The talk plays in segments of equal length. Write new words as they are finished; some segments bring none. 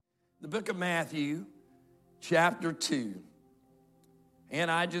the book of Matthew, chapter 2.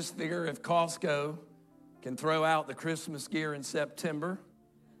 And I just figure if Costco can throw out the Christmas gear in September,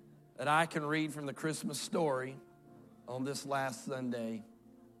 that I can read from the Christmas story on this last Sunday,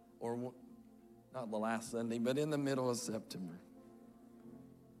 or not the last Sunday, but in the middle of September.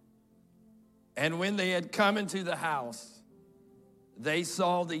 And when they had come into the house, they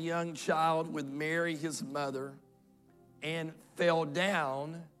saw the young child with Mary, his mother, and fell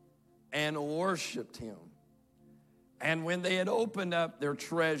down and worshiped him. And when they had opened up their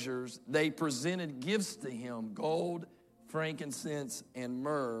treasures, they presented gifts to him, gold, frankincense, and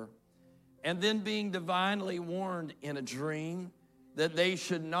myrrh. And then being divinely warned in a dream that they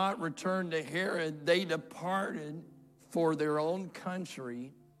should not return to Herod, they departed for their own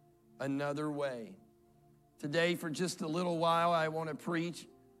country another way. Today, for just a little while, I want to preach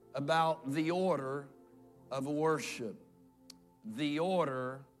about the order of worship. The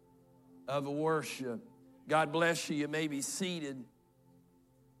order of worship. God bless you. You may be seated.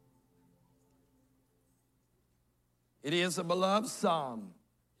 It is a beloved psalm.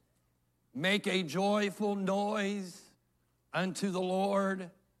 Make a joyful noise unto the Lord,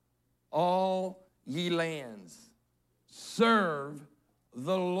 all ye lands. Serve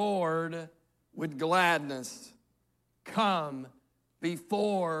the Lord with gladness. Come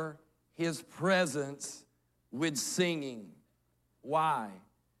before his presence with singing. Why?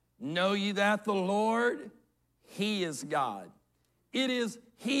 Know ye that the Lord, he is God. It is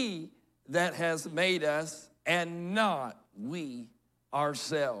he that has made us and not we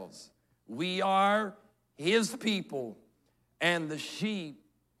ourselves. We are his people and the sheep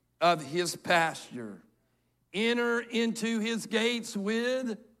of his pasture. Enter into his gates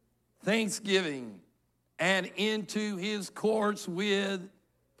with thanksgiving and into his courts with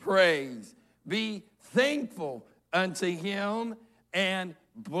praise. Be thankful unto him and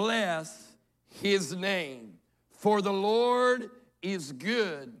bless his name. For the Lord is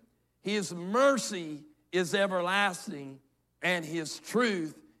good, his mercy is everlasting, and his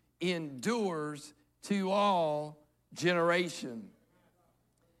truth endures to all generation.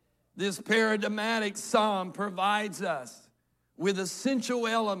 This paradigmatic psalm provides us with essential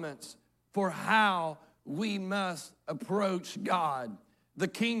elements for how we must approach God, the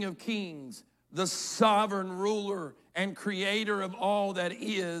King of Kings, the sovereign ruler and creator of all that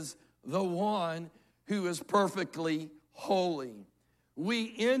is, the one who is perfectly holy.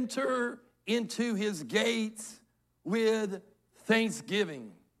 We enter into his gates with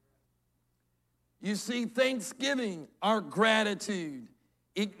thanksgiving. You see, thanksgiving, our gratitude,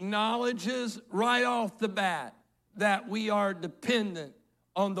 acknowledges right off the bat that we are dependent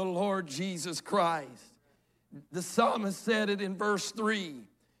on the Lord Jesus Christ. The psalmist said it in verse 3.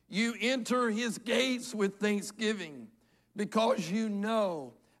 You enter his gates with thanksgiving because you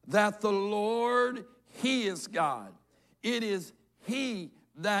know that the Lord, he is God. It is he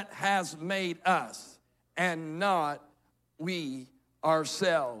that has made us and not we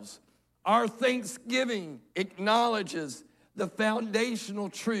ourselves. Our thanksgiving acknowledges the foundational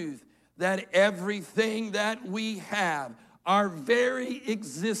truth that everything that we have, our very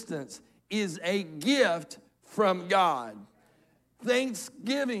existence, is a gift from God.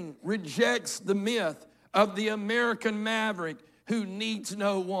 Thanksgiving rejects the myth of the American maverick who needs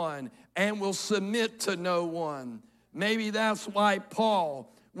no one and will submit to no one. Maybe that's why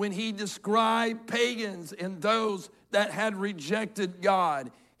Paul, when he described pagans and those that had rejected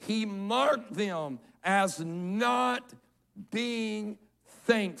God, he marked them as not being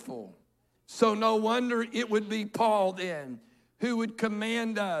thankful. So no wonder it would be Paul then who would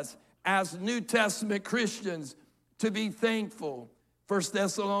command us as New Testament Christians to be thankful. 1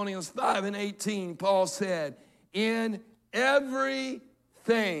 Thessalonians 5:18, Paul said, in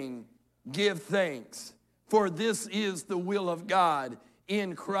everything give thanks, for this is the will of God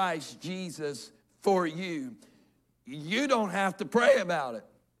in Christ Jesus for you. You don't have to pray about it.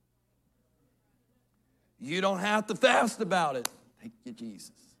 You don't have to fast about it. Thank you,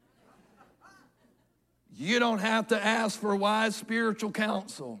 Jesus. You don't have to ask for wise spiritual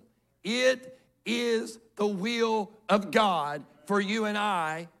counsel. It is the will of God for you and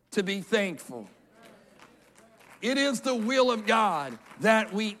I to be thankful. It is the will of God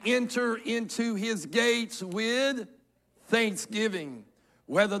that we enter into his gates with thanksgiving.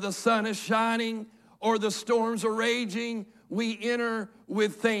 Whether the sun is shining or the storms are raging, we enter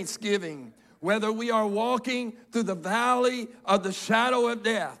with thanksgiving. Whether we are walking through the valley of the shadow of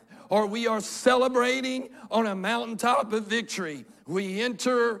death or we are celebrating on a mountaintop of victory, we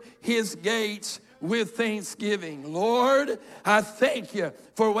enter his gates with thanksgiving. Lord, I thank you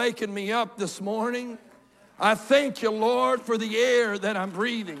for waking me up this morning. I thank you, Lord, for the air that I'm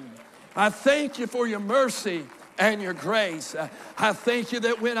breathing. I thank you for your mercy and your grace. I thank you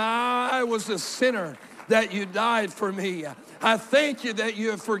that when I was a sinner, that you died for me. I thank you that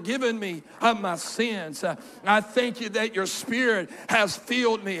you have forgiven me of my sins. I thank you that your Spirit has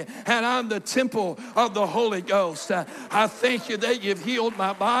filled me and I'm the temple of the Holy Ghost. I thank you that you've healed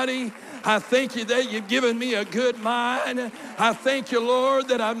my body. I thank you that you've given me a good mind. I thank you, Lord,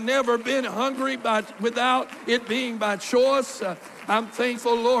 that I've never been hungry without it being by choice. I'm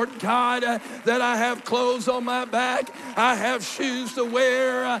thankful, Lord God, that I have clothes on my back. I have shoes to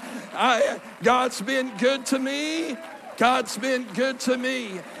wear. God's been good to me. God's been good to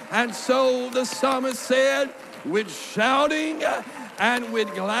me. And so the psalmist said, with shouting and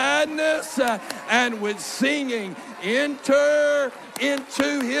with gladness and with singing, enter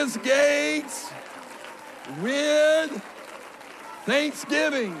into his gates with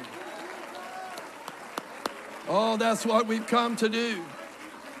thanksgiving. Oh, that's what we've come to do.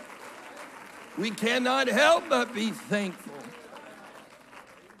 We cannot help but be thankful.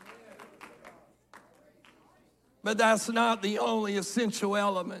 But that's not the only essential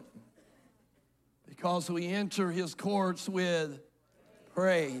element, because we enter his courts with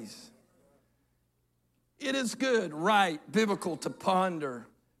praise. It is good, right, biblical to ponder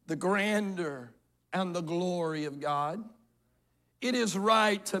the grandeur and the glory of God. It is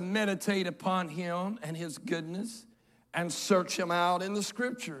right to meditate upon him and his goodness and search him out in the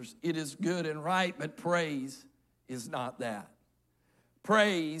scriptures. It is good and right, but praise is not that.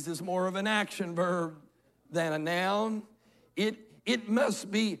 Praise is more of an action verb than a noun. It must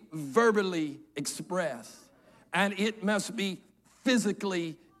be verbally expressed, and it must be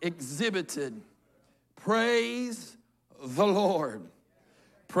physically exhibited. Praise the Lord.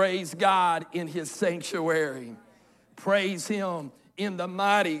 Praise God in his sanctuary. Praise him in the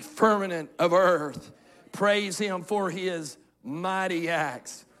mighty firmament of earth. Praise him for his mighty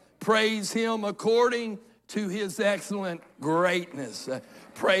acts. Praise him according to his excellent greatness.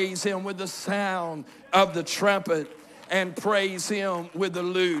 Praise him with the sound of the trumpet, and praise him with the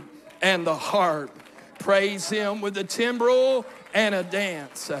lute and the harp. Praise him with the timbrel and a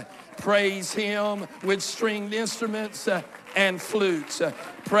dance. Praise him with stringed instruments and flutes.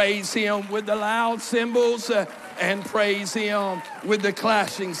 Praise him with the loud cymbals, and praise him with the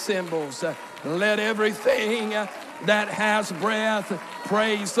clashing cymbals. Let everything that has breath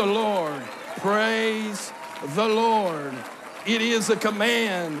praise the Lord. Praise the Lord. It is a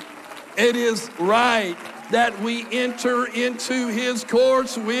command. It is right that we enter into his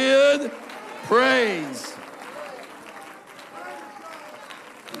courts with praise.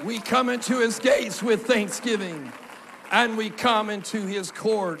 We come into his gates with thanksgiving, and we come into his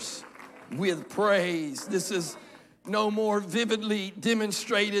courts with praise. This is no more vividly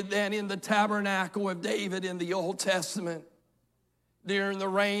demonstrated than in the tabernacle of David in the Old Testament. During the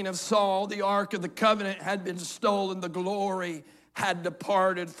reign of Saul, the Ark of the Covenant had been stolen. The glory had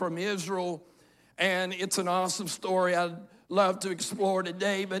departed from Israel. And it's an awesome story I'd love to explore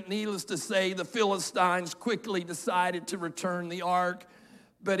today. But needless to say, the Philistines quickly decided to return the Ark.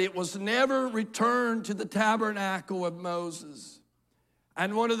 But it was never returned to the tabernacle of Moses.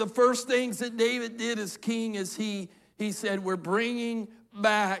 And one of the first things that David did as king is he said, we're bringing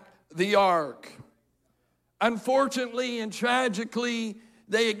back the ark. Unfortunately and tragically,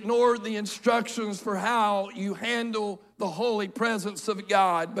 they ignored the instructions for how you handle the holy presence of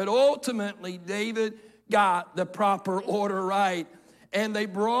God. But ultimately, David got the proper order right. And they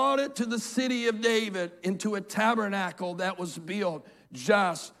brought it to the city of David into a tabernacle that was built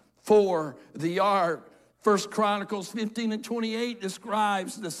just for the ark. 1 Chronicles 15 and 28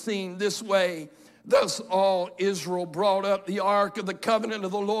 describes the scene this way. Thus all Israel brought up the ark of the covenant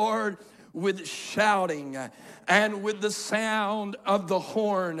of the Lord with shouting and with the sound of the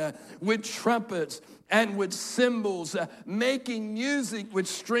horn, with trumpets and with cymbals, making music with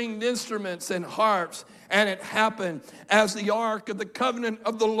stringed instruments and harps. And it happened as the ark of the covenant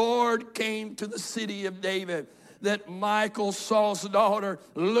of the Lord came to the city of David, that Michal, Saul's daughter,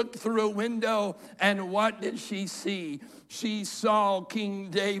 looked through a window, and what did she see? She saw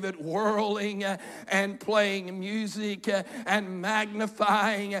King David whirling and playing music and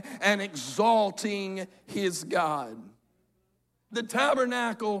magnifying and exalting his God. The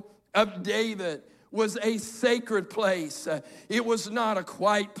tabernacle of David was a sacred place. It was not a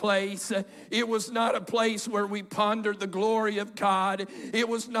quiet place. It was not a place where we pondered the glory of God. It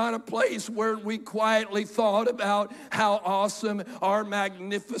was not a place where we quietly thought about how awesome our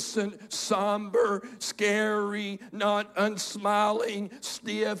magnificent, somber, scary, not unsmiling,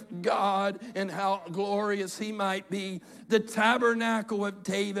 stiff God and how glorious he might be. The tabernacle of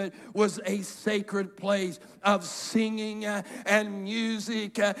David was a sacred place of singing and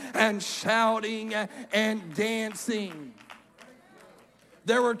music and shouting and dancing.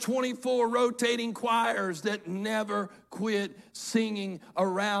 There were 24 rotating choirs that never quit singing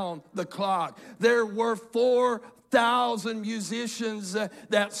around the clock. There were 4,000 musicians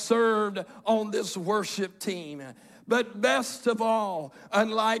that served on this worship team. But best of all,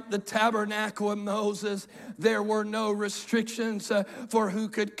 unlike the tabernacle of Moses, there were no restrictions for who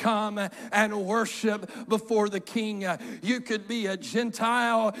could come and worship before the king. You could be a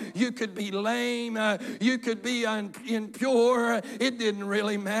Gentile, you could be lame, you could be impure. It didn't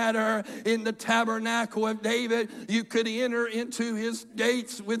really matter. In the tabernacle of David, you could enter into his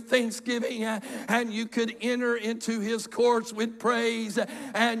gates with thanksgiving, and you could enter into his courts with praise,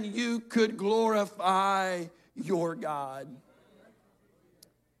 and you could glorify your God.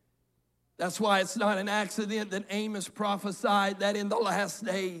 That's why it's not an accident that Amos prophesied that in the last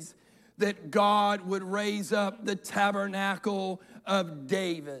days that God would raise up the tabernacle of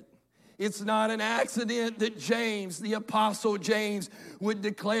David. It's not an accident that James, the Apostle James, would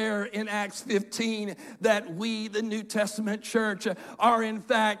declare in Acts 15 that we, the New Testament church, are in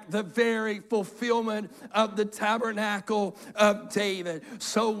fact the very fulfillment of the tabernacle of David.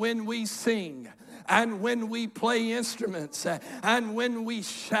 So when we sing, and when we play instruments, and when we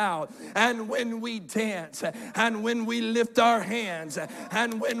shout, and when we dance, and when we lift our hands,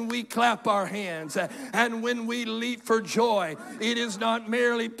 and when we clap our hands, and when we leap for joy, it is not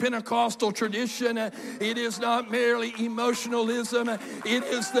merely Pentecostal tradition, it is not merely emotionalism, it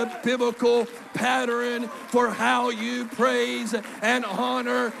is the biblical pattern for how you praise and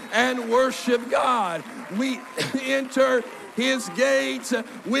honor and worship God. We enter his gates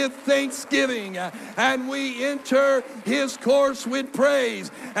with thanksgiving, and we enter his courts with praise.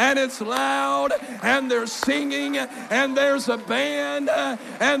 And it's loud, and there's singing, and there's a band,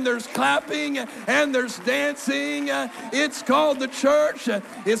 and there's clapping, and there's dancing. It's called the church.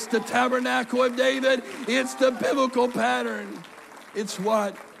 It's the tabernacle of David. It's the biblical pattern. It's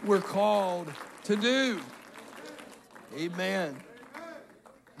what we're called to do. Amen.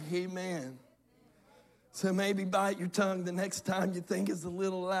 Amen. So maybe bite your tongue the next time you think it's a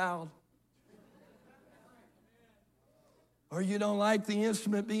little loud. Or you don't like the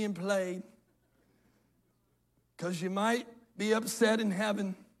instrument being played. Because you might be upset in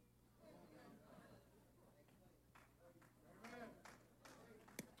heaven.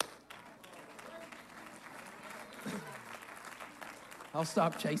 I'll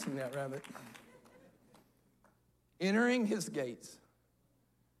stop chasing that rabbit. Entering his gates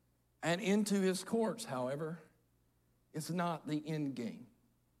and into his courts, however, is not the end game.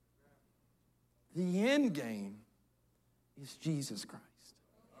 The end game is Jesus Christ.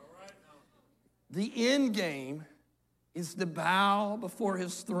 The end game is to bow before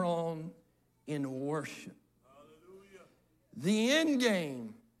his throne in worship. The end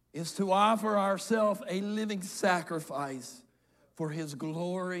game is to offer ourselves a living sacrifice for his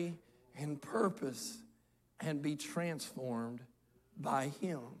glory and purpose and be transformed by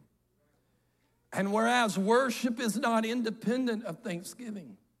him. And whereas worship is not independent of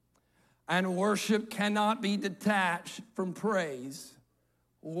thanksgiving, and worship cannot be detached from praise,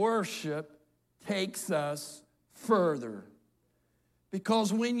 worship takes us further.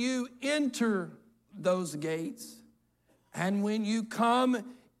 Because when you enter those gates, and when you come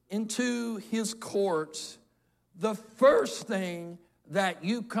into his courts, the first thing that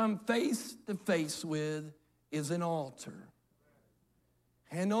you come face to face with is an altar.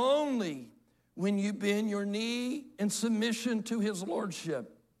 And only when you bend your knee in submission to his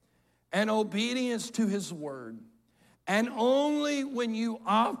lordship and obedience to his word, and only when you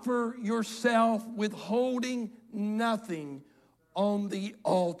offer yourself withholding nothing on the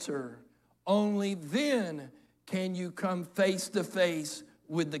altar, only then can you come face to face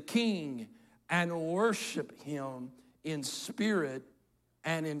with the King and worship him in spirit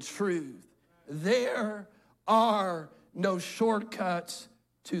and in truth. There are no shortcuts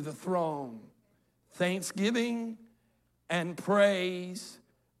to the throne. Thanksgiving and praise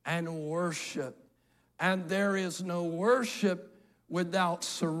and worship. And there is no worship without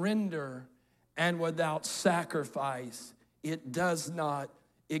surrender and without sacrifice. It does not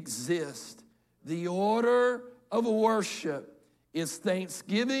exist. The order of worship is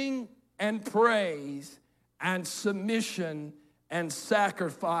thanksgiving and praise and submission and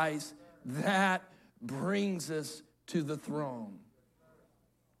sacrifice that brings us to the throne.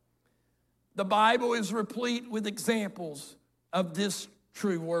 The Bible is replete with examples of this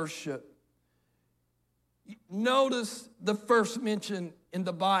true worship. Notice the first mention in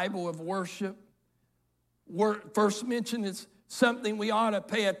the Bible of worship. First mention is something we ought to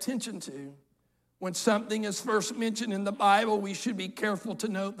pay attention to. When something is first mentioned in the Bible, we should be careful to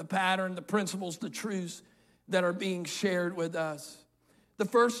note the pattern, the principles, the truths that are being shared with us. The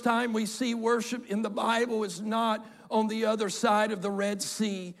first time we see worship in the Bible is not on the other side of the Red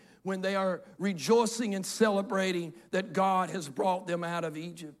Sea when they are rejoicing and celebrating that God has brought them out of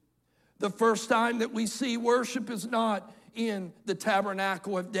Egypt. The first time that we see worship is not in the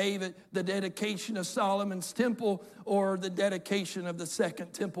tabernacle of David, the dedication of Solomon's temple, or the dedication of the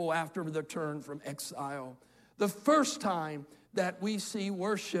second temple after the return from exile. The first time that we see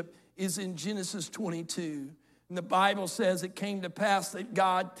worship is in Genesis 22. And the Bible says it came to pass that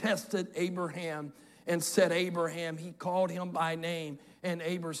God tested Abraham and said, Abraham, he called him by name. And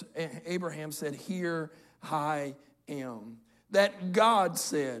Abraham said, here I am. That God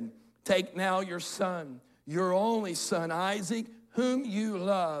said, take now your son, your only son, Isaac, whom you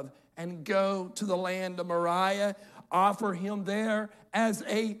love, and go to the land of Moriah, offer him there as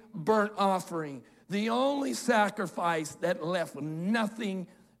a burnt offering. The only sacrifice that left nothing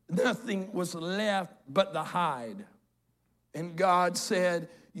was left but the hide. And God said,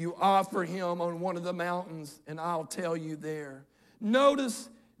 you offer him on one of the mountains, and I'll tell you there. Notice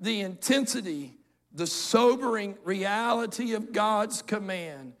the intensity, the sobering reality of God's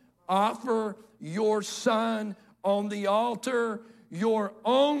command. Offer your son on the altar, your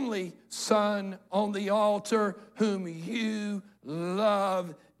only son on the altar, whom you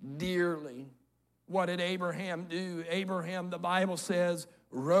love dearly. What did Abraham do? Abraham, the Bible says,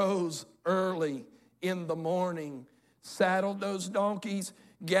 rose early in the morning, saddled those donkeys,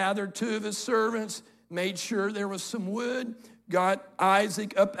 gathered two of his servants, made sure there was some wood, got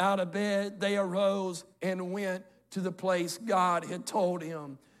Isaac up out of bed. They arose and went to the place God had told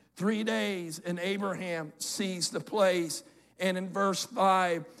him. 3 days, and Abraham sees the place. And in verse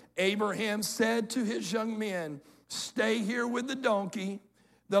 5, Abraham said to his young men, stay here with the donkey.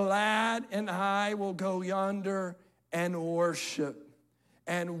 The lad and I will go yonder and worship,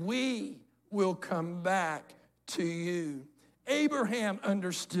 and we will come back to you. Abraham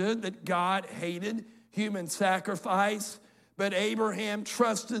understood that God hated human sacrifice, but Abraham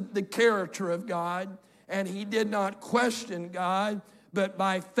trusted the character of God, and he did not question God, but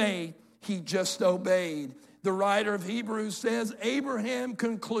by faith he just obeyed. The writer of Hebrews says Abraham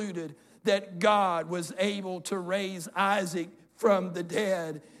concluded that God was able to raise Isaac from the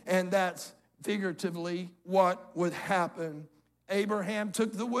dead, and that's figuratively what would happen. Abraham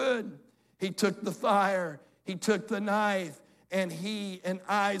took the wood, he took the fire, he took the knife, and he and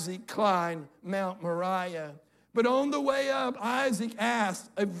Isaac climbed Mount Moriah. But on the way up, Isaac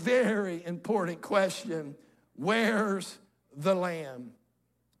asked a very important question. Where's the lamb,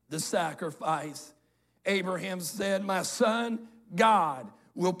 the sacrifice? Abraham said, my son, God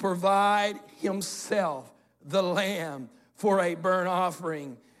will provide himself the lamb for a burnt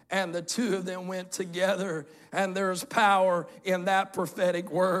offering. And the two of them went together, and there's power in that prophetic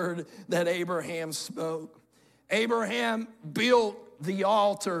word that Abraham spoke. Abraham built the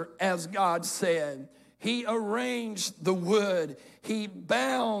altar as God said. He arranged the wood. He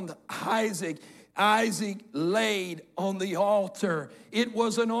bound Isaac. Isaac laid on the altar. It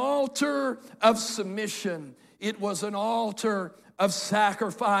was an altar of submission. It was an altar of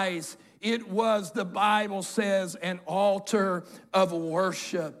sacrifice. It was, the Bible says, an altar of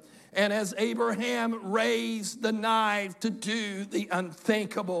worship. And as Abraham raised the knife to do the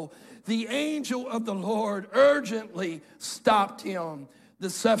unthinkable, the angel of the Lord urgently stopped him. The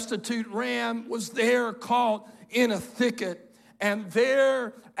substitute ram was there caught in a thicket. And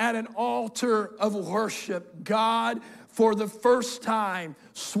there at an altar of worship, God, for the first time,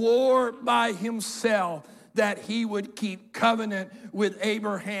 swore by himself that he would keep covenant with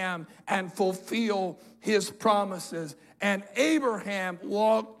Abraham and fulfill his promises. And Abraham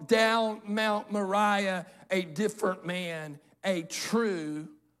walked down Mount Moriah a different man, a true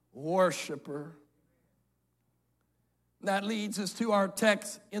worshiper. That leads us to our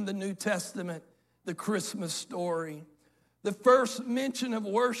text in the New Testament, the Christmas story. The first mention of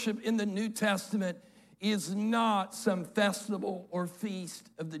worship in the New Testament is not some festival or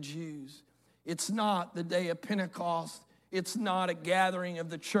feast of the Jews. It's not the day of Pentecost. It's not a gathering of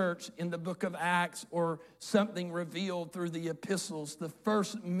the church in the book of Acts or something revealed through the epistles. The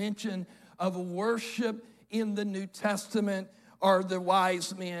first mention of worship in the New Testament are the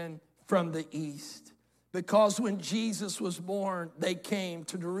wise men from the east. Because when Jesus was born, they came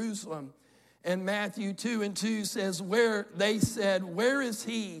to Jerusalem. And Matthew 2:2 says, where they said, where is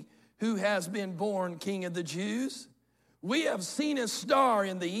he who has been born King of the Jews? We have seen a star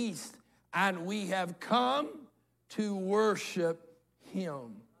in the east, and we have come to worship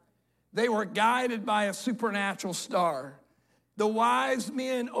him. They were guided by a supernatural star. The wise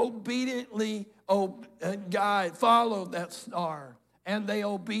men obediently followed that star, and they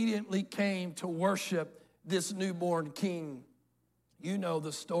obediently came to worship this newborn king. You know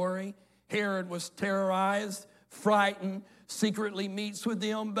the story. Herod was terrorized, frightened, secretly meets with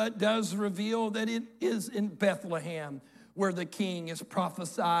them, but does reveal that it is in Bethlehem where the king is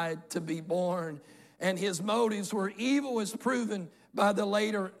prophesied to be born. And his motives were evil, as proven by the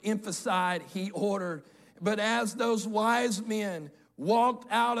later infanticide he ordered. But as those wise men walked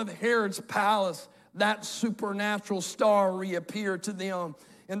out of Herod's palace, that supernatural star reappeared to them.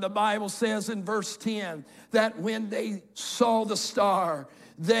 And the Bible says in verse 10 that when they saw the star,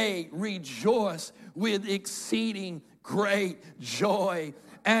 they rejoiced with exceeding great joy,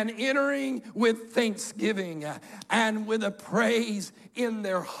 and entering with thanksgiving and with a praise in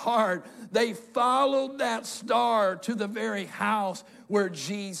their heart, they followed that star to the very house where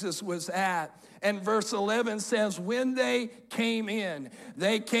Jesus was at. And verse 11 says, when they came in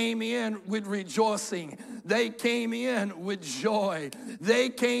with rejoicing. They came in with joy. They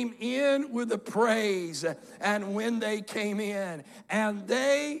came in with a praise. And when they came in and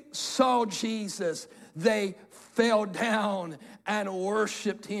they saw Jesus, they fell down and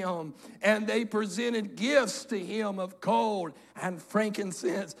worshiped him. And they presented gifts to him of gold and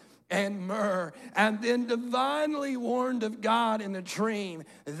frankincense and myrrh. And then, divinely warned of God in a dream,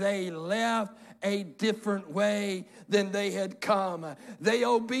 they left a different way than they had come. They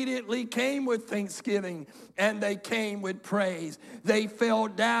obediently came with thanksgiving, and they came with praise. They fell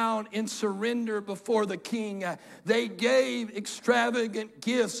down in surrender before the king. They gave extravagant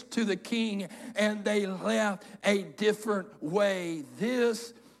gifts to the king, and they left a different way.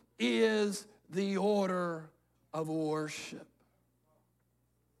 This is the order of worship.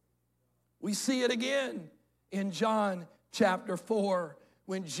 We see it again in John chapter 4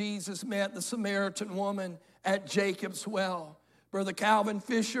 when Jesus met the Samaritan woman at Jacob's well. Brother Calvin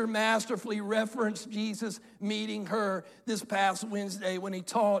Fisher masterfully referenced Jesus meeting her this past Wednesday when he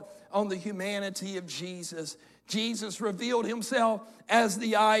taught on the humanity of Jesus. Jesus revealed himself as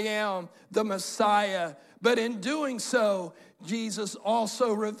the I am, the Messiah. But in doing so, Jesus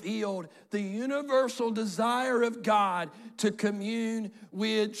also revealed the universal desire of God to commune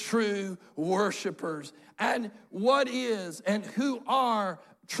with true worshipers. And what is and who are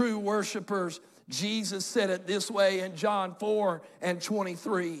true worshipers? Jesus said it this way in John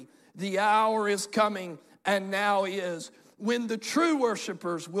 4:23. The hour is coming, and now is, when the true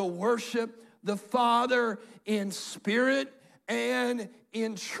worshipers will worship the Father in spirit and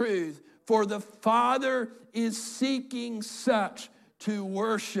in truth. For the Father is seeking such to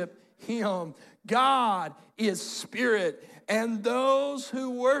worship him. God is spirit, and those who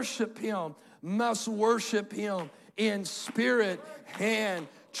worship him must worship him in spirit and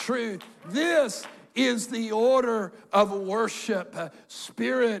truth. This is the order of worship,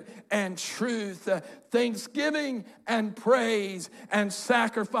 spirit and truth, thanksgiving and praise and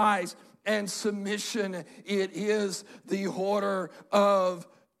sacrifice and submission. It is the order of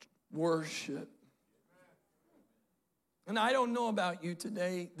worship. And I don't know about you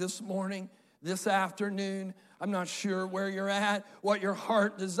today, this morning, this afternoon. I'm not sure where you're at, what your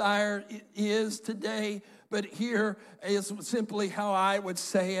heart desire is today, but here is simply how I would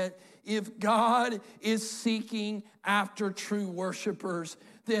say it. If God is seeking after true worshipers,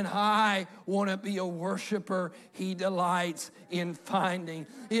 then I want to be a worshiper he delights in finding.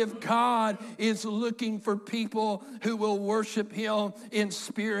 If God is looking for people who will worship him in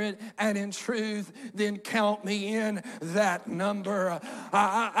spirit and in truth, then count me in that number.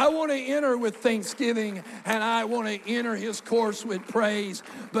 I want to enter with thanksgiving, and I want to enter his courts with praise,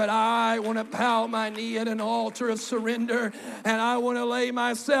 but I want to bow my knee at an altar of surrender, and I want to lay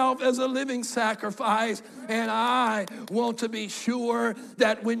myself as a living sacrifice, and I want to be sure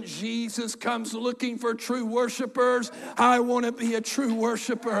that when Jesus comes looking for true worshipers, I want to be a true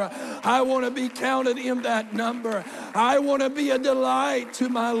worshiper. I want to be counted in that number. I want to be a delight to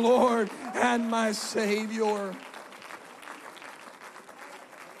my Lord and my Savior.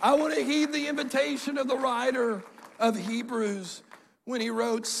 I want to heed the invitation of the writer of Hebrews when he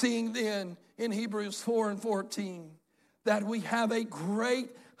wrote, seeing then in Hebrews 4:14, that we have a great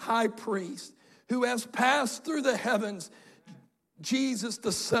high priest who has passed through the heavens, Jesus,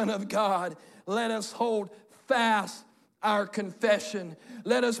 the Son of God. Let us hold fast our confession.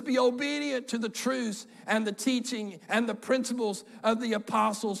 Let us be obedient to the truths and the teaching and the principles of the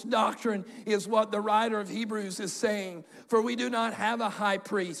apostles' doctrine, is what the writer of Hebrews is saying. For we do not have a high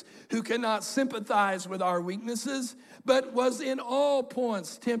priest who cannot sympathize with our weaknesses, but was in all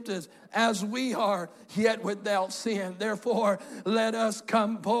points tempted as we are, yet without sin. Therefore, let us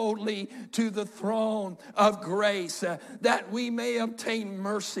come boldly to the throne of grace, that we may obtain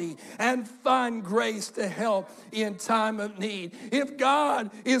mercy and find grace to help in time of need. If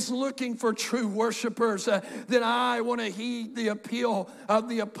God is looking for true worshipers, then I want to heed the appeal of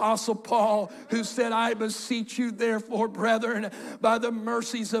the Apostle Paul, who said, I beseech you, therefore, brethren, by the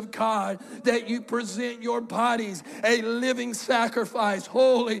mercies of God, that you present your bodies a living sacrifice,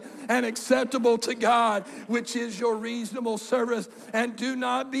 holy and acceptable to God, which is your reasonable service. And do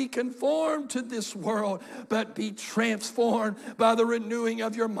not be conformed to this world, but be transformed by the renewing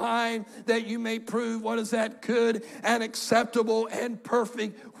of your mind, that you may prove what is that good and acceptable and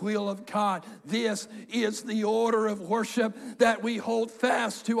perfect will of God. This is the order of worship, that we hold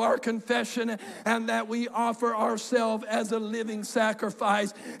fast to our confession and that we offer ourselves as a living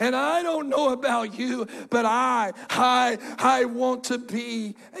sacrifice. And I don't know about you, but I want to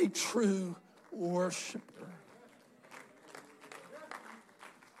be a true worshiper.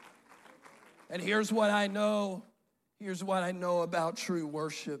 And here's what I know. Here's what I know about true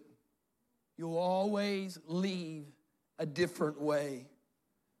worship. You'll always leave a different way.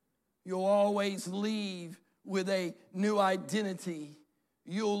 You'll always leave with a new identity.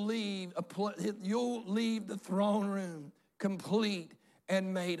 You'll leave the throne room complete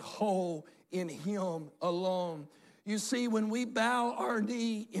and made whole in Him alone. You see, when we bow our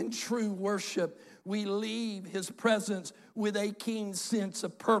knee in true worship, we leave His presence with a keen sense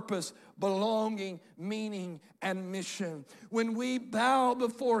of purpose, belonging, meaning, and mission. When we bow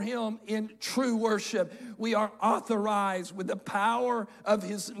before Him in true worship, we are authorized with the power of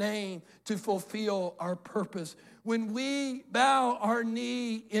His name to fulfill our purpose. When we bow our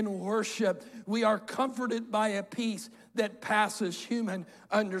knee in worship, we are comforted by a peace that passes human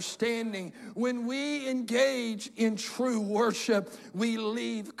understanding. When we engage in true worship, we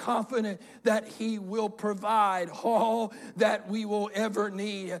leave confident that He will provide all that we will ever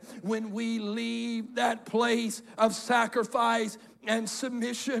need. When we leave that place of sacrifice and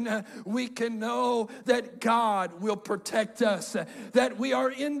submission, we can know that God will protect us, that we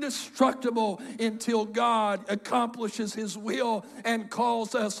are indestructible until God accomplishes His will and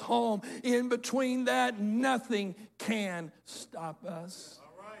calls us home. In between that, nothing can stop us.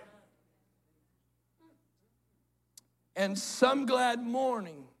 All right. And some glad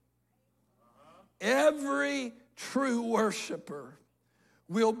morning, every true worshiper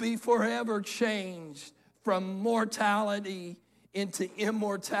will be forever changed from mortality into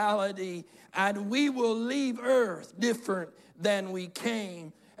immortality, and we will leave earth different than we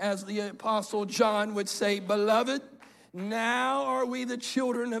came. As the Apostle John would say, beloved, now are we the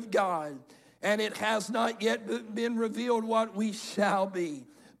children of God, and it has not yet been revealed what we shall be.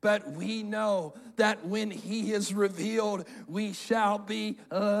 But we know that when He is revealed, we shall be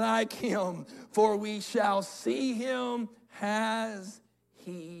like Him, for we shall see Him as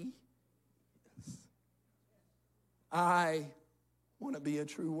He is. I want to be a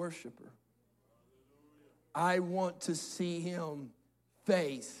true worshiper. I want to see Him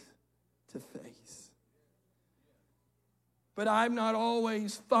face to face. But I've not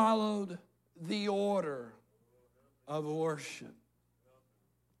always followed the order of worship.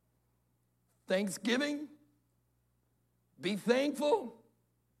 Thanksgiving, be thankful,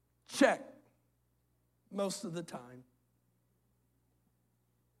 check most of the time.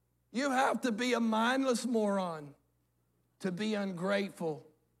 You have to be a mindless moron to be ungrateful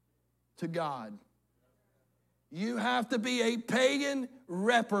to God. You have to be a pagan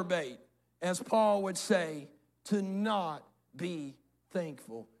reprobate, as Paul would say, to not be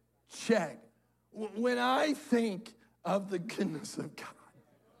thankful. Check. When I think of the goodness of God,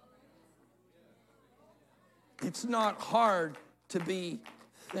 it's not hard to be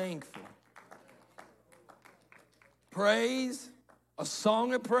thankful. Praise, a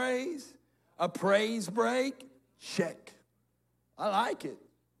song of praise, a praise break, check. I like it.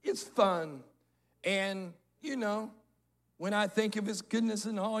 It's fun. And, you know, when I think of His goodness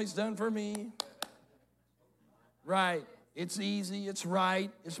and all He's done for me, right, it's easy, it's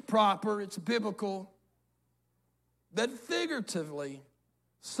right, it's proper, it's biblical. But figuratively,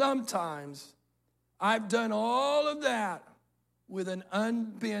 sometimes I've done all of that with an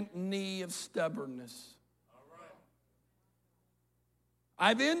unbent knee of stubbornness.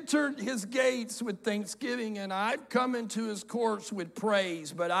 I've entered His gates with thanksgiving, and I've come into His courts with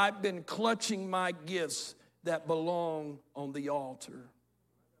praise, but I've been clutching my gifts that belong on the altar.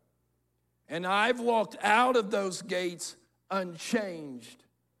 And I've walked out of those gates unchanged,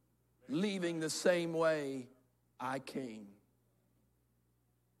 leaving the same way I came.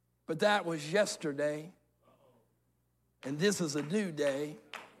 But that was yesterday, and this is a new day.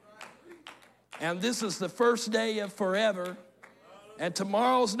 And this is the first day of forever, and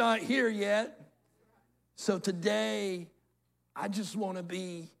tomorrow's not here yet. So today, I just want to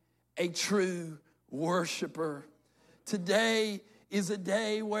be a true worshiper. Today is a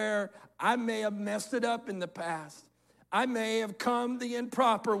day where I may have messed it up in the past. I may have come the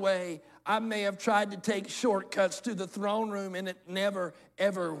improper way. I may have tried to take shortcuts to the throne room, and it never,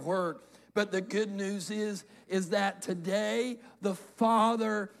 ever worked. But the good news is that today the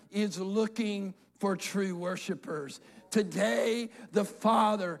Father is looking for true worshipers. Today, the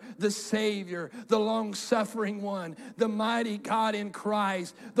Father, the Savior, the long-suffering one, the mighty God in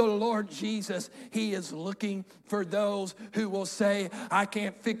Christ, the Lord Jesus, He is looking for those who will say, I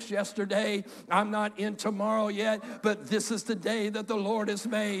can't fix yesterday, I'm not in tomorrow yet, but this is the day that the Lord has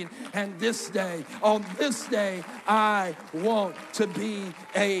made, and this day, on this day, I want to be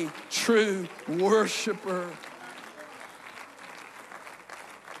a true worshiper.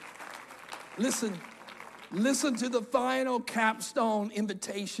 Listen to the final capstone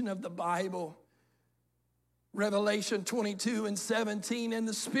invitation of the Bible. Revelation 22:17, and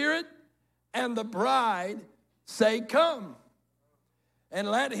the Spirit and the bride say, come. And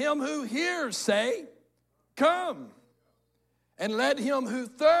let him who hears say, come. And let him who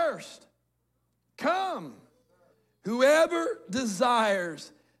thirsts, come. Whoever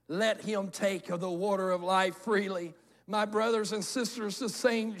desires, let him take of the water of life freely. My brothers and sisters, the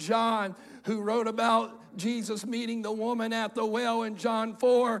St. John, who wrote about Jesus meeting the woman at the well in John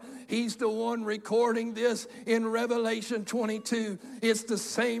 4, he's the one recording this in Revelation 22. It's the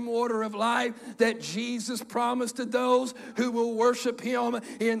same water of life that Jesus promised to those who will worship him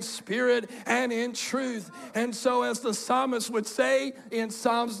in spirit and in truth. And so as the psalmist would say in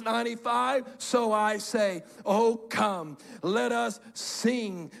Psalms 95, so I say, oh come, let us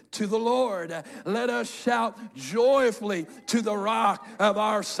sing to the Lord. Let us shout joyfully to the rock of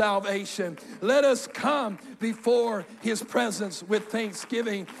our salvation. Let us come before his presence with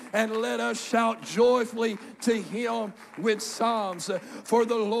thanksgiving, and let us shout joyfully to him with psalms. For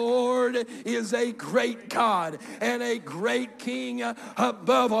the Lord is a great God and a great King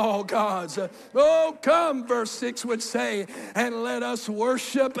above all gods. Oh, come, verse 6 would say, and let us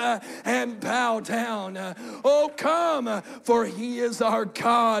worship and bow down. Oh, come, for he is our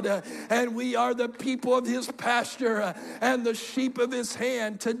God, and we are the people of his pasture and the sheep of his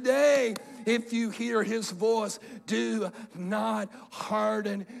hand. Today, if you hear his voice, do not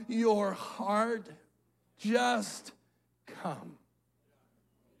harden your heart. Just come.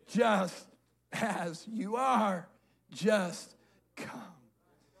 Just as you are. Just come.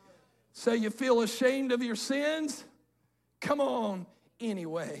 So you feel ashamed of your sins? Come on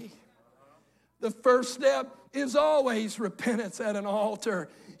anyway. The first step is always repentance at an altar.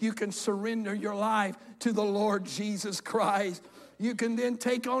 You can surrender your life to the Lord Jesus Christ. You can then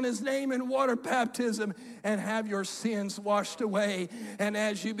take on his name in water baptism and have your sins washed away. And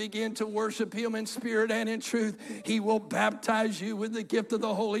as you begin to worship him in spirit and in truth, he will baptize you with the gift of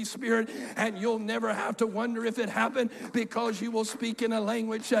the Holy Spirit. And you'll never have to wonder if it happened, because you will speak in a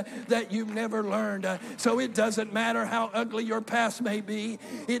language that you've never learned. So it doesn't matter how ugly your past may be.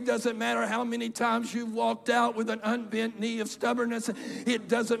 It doesn't matter how many times you've walked out with an unbent knee of stubbornness. It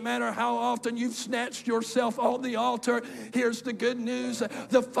doesn't matter how often you've snatched yourself off the altar. Here's the good news.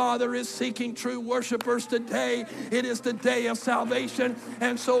 The Father is seeking true worshipers today. It is the day of salvation.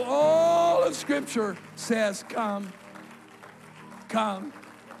 And so all of Scripture says, come, come,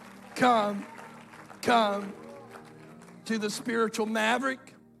 come, come. To the spiritual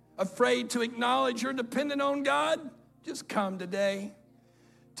maverick, afraid to acknowledge you're dependent on God, just come today.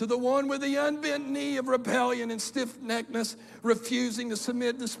 To the one with the unbent knee of rebellion and stiff-neckedness, refusing to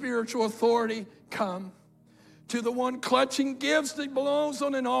submit to spiritual authority, come. To the one clutching gifts that belongs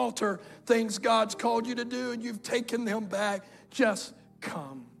on an altar, things God's called you to do and you've taken them back, just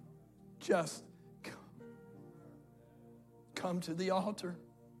come. Just come. Come to the altar.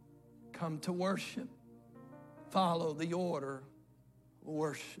 Come to worship. Follow the order of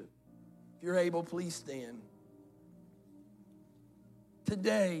worship. If you're able, please stand.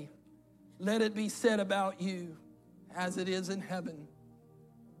 Today, let it be said about you, as it is in heaven,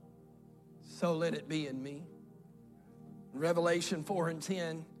 so let it be in me. In Revelation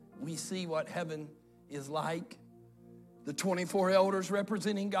 4:10, we see what heaven is like. The 24 elders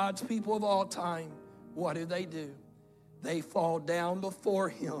representing God's people of all time, what do? They fall down before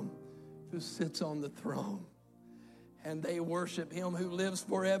him who sits on the throne. and they worship him who lives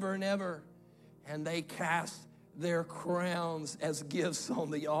forever and ever. And they cast their crowns as gifts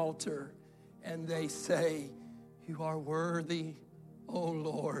on the altar. And they say, you are worthy, O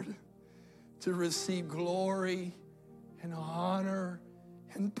Lord, to receive glory and honor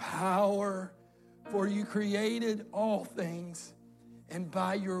and power. For you created all things, and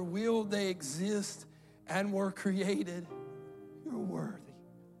by your will they exist and were created. You're worthy.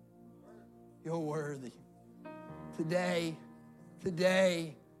 You're worthy. Today,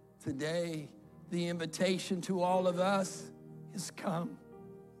 the invitation to all of us is come.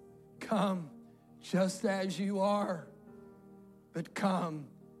 Come just as you are, but come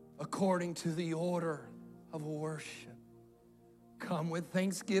according to the order of worship. Come with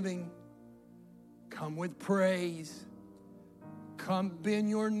thanksgiving. Come with praise. Come bend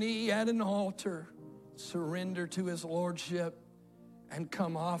your knee at an altar. Surrender to his lordship and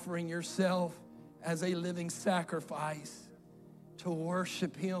come offering yourself as a living sacrifice to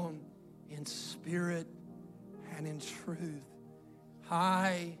worship him in spirit and in truth.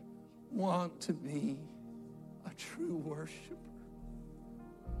 I want to be a true worshiper.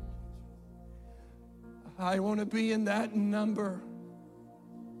 I want to be in that number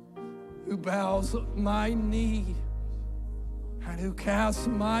who bows my knee and who casts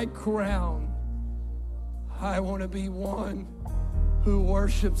my crown. I want to be one who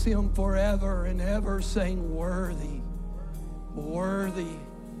worships him forever and ever, saying, worthy, worthy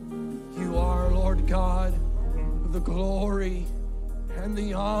you are, Lord God, the glory and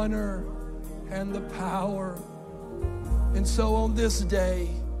the honor and the power. And so on this day,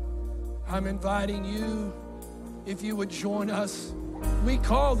 I'm inviting you, if you would join us. We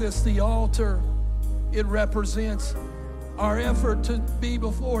call this the altar. It represents our effort to be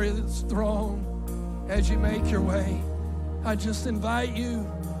before his throne. As you make your way, I just invite you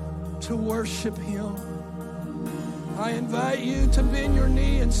to worship him. I invite you to bend your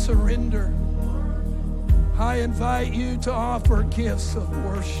knee and surrender. I invite you to offer gifts of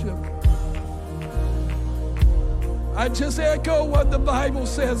worship. I just echo what the Bible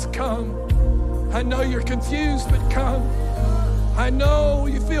says, come. I know you're confused, but come. I know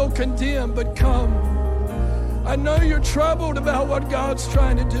you feel condemned, but come. I know you're troubled about what God's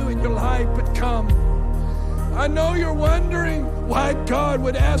trying to do in your life, but come. I know you're wondering why God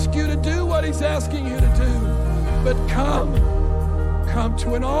would ask you to do what he's asking you to do, but come. Come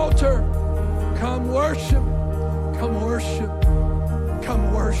to an altar. Come worship. Come worship.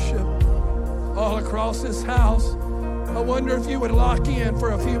 Come worship. All across this house, I wonder if you would lock in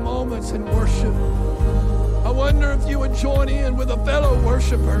for a few moments and worship. I wonder if you would join in with a fellow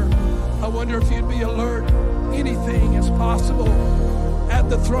worshiper. I wonder if you'd be alert. Anything is possible. At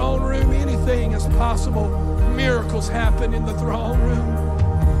the throne room, anything is possible. Miracles happen in the throne room.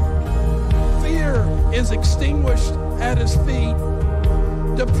 Fear is extinguished at his feet.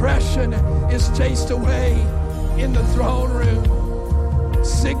 Depression is chased away in the throne room.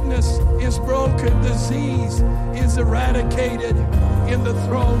 Sickness is broken. Disease is eradicated in the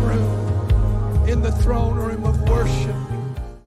throne room. In the throne room of worship.